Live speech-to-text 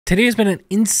Today has been an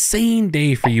insane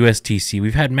day for USTC.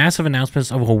 We've had massive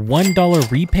announcements of a $1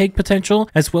 repeg potential,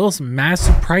 as well as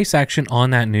massive price action on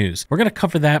that news. We're going to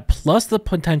cover that, plus the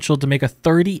potential to make a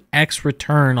 30x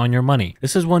return on your money.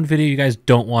 This is one video you guys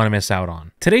don't want to miss out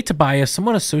on. Today, Tobias,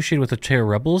 someone associated with the Terra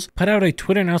Rebels, put out a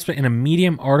Twitter announcement in a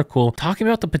Medium article talking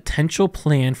about the potential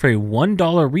plan for a $1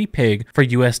 repeg for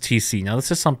USTC. Now,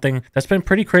 this is something that's been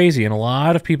pretty crazy, and a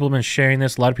lot of people have been sharing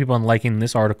this, a lot of people have been liking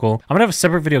this article. I'm going to have a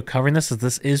separate video covering this, as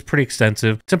this is pretty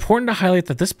extensive. It's important to highlight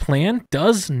that this plan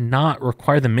does not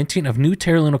require the minting of new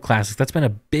Terra Luna Classic. That's been a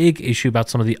big issue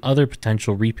about some of the other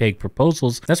potential repeg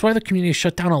proposals. That's why the community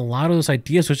shut down a lot of those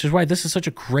ideas, which is why this is such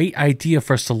a great idea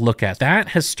for us to look at. That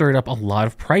has stirred up a lot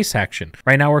of price action.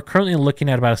 Right now, we're currently looking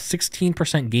at about a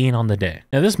 16% gain on the day.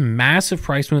 Now, this massive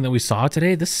price move that we saw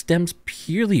today, this stems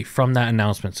purely from that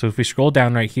announcement. So if we scroll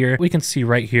down right here, we can see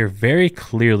right here very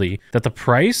clearly that the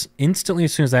price instantly,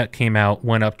 as soon as that came out,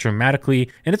 went up dramatically,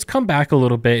 and it's come back a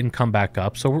little bit and come back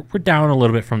up. So we're down a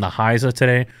little bit from the highs of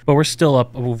today, but we're still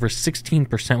up over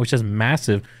 16%, which is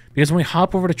massive. Because when we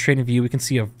hop over to TradingView, we can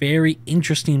see a very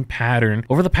interesting pattern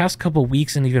over the past couple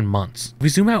weeks and even months. If we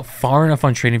zoom out far enough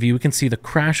on TradingView, we can see the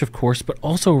crash, of course, but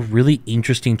also a really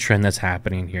interesting trend that's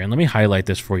happening here. And let me highlight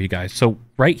this for you guys. So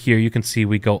right here, you can see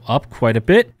we go up quite a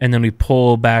bit, and then we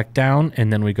pull back down,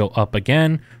 and then we go up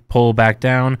again, pull back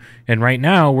down, and right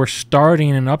now we're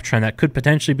starting an uptrend that could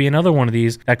potentially be another one of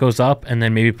these that goes up and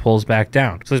then maybe pulls back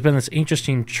down. So there's been this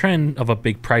interesting trend of a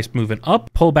big price moving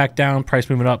up, pull back down, price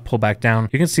moving up, pull back down.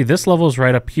 You can see this level is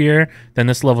right up here, then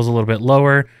this level is a little bit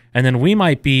lower, and then we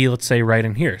might be, let's say, right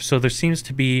in here. So there seems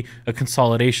to be a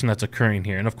consolidation that's occurring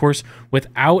here. And of course,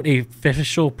 without a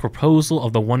official proposal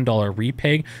of the $1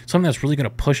 repeg, something that's really going to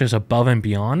push us above and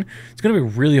beyond, it's going to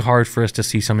be really hard for us to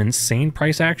see some insane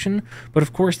price action. But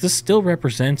of course, this still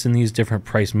represents in these different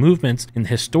price movements, and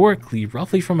historically,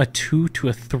 roughly from a 2 to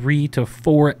a 3 to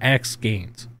 4x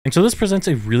gains. And so this presents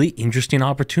a really interesting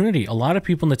opportunity. A lot of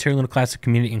people in the Terra Luna Classic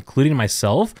community, including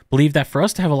myself, believe that for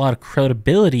us to have a lot of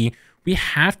credibility, we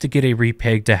have to get a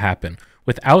repeg to happen.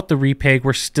 Without the repeg,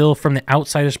 we're still, from the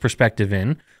outsider's perspective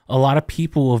in, a lot of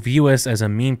people will view us as a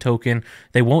meme token.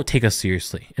 They won't take us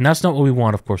seriously. And that's not what we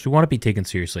want, of course. We want to be taken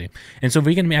seriously. And so if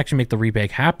we can actually make the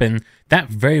repeg happen, that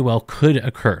very well could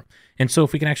occur. And so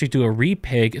if we can actually do a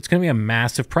repeg, it's going to be a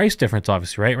massive price difference,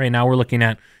 obviously, right? Right now, we're looking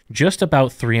at just about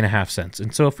 3.5 cents.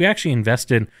 And so if we actually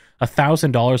invested $1,000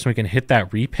 and we can hit that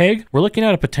repeg, we're looking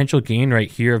at a potential gain right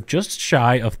here of just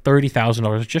shy of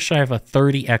 $30,000, just shy of a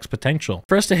 30x potential.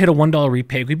 For us to hit a $1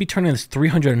 repeg, we'd be turning this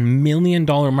 $300 million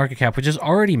market cap, which is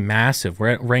already massive. We're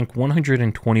at rank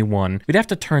 121. We'd have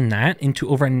to turn that into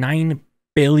over $9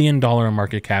 billion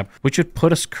market cap, which would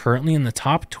put us currently in the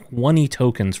top 20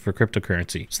 tokens for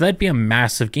cryptocurrency. So that'd be a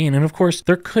massive gain. And of course,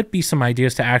 there could be some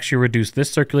ideas to actually reduce this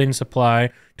circulating supply,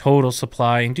 total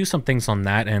supply, and do some things on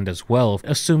that end as well.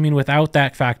 Assuming without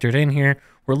that factored in here,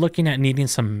 we're looking at needing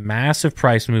some massive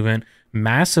price movement,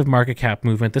 massive market cap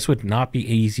movement. This would not be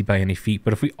easy by any feat,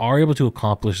 but if we are able to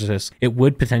accomplish this, it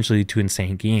would potentially lead to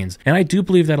insane gains. And I do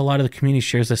believe that a lot of the community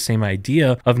shares the same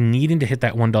idea of needing to hit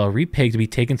that $1 repeg to be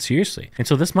taken seriously. And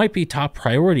so this might be top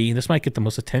priority. This might get the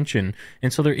most attention.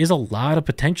 And so there is a lot of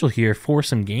potential here for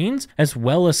some gains, as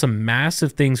well as some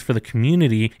massive things for the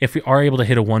community. If we are able to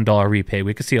hit a $1 repeg,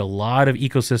 we could see a lot of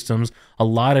ecosystems, a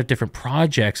lot of different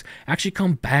projects actually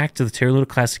come back to the Terra Luna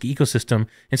Classic ecosystem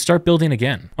and start building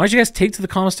again. Why don't you guys take to the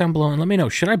comments down below and let me know,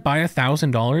 should I buy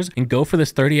 $1,000 and go for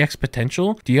this 30x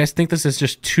potential? Do you guys think this is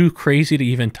just too crazy to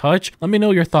even touch? Let me know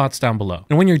your thoughts down below.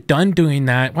 And when you're done doing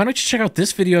that, why don't you check out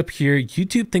this video up here?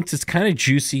 YouTube thinks it's kind of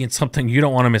juicy and something you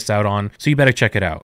don't want to miss out on, so you better check it out.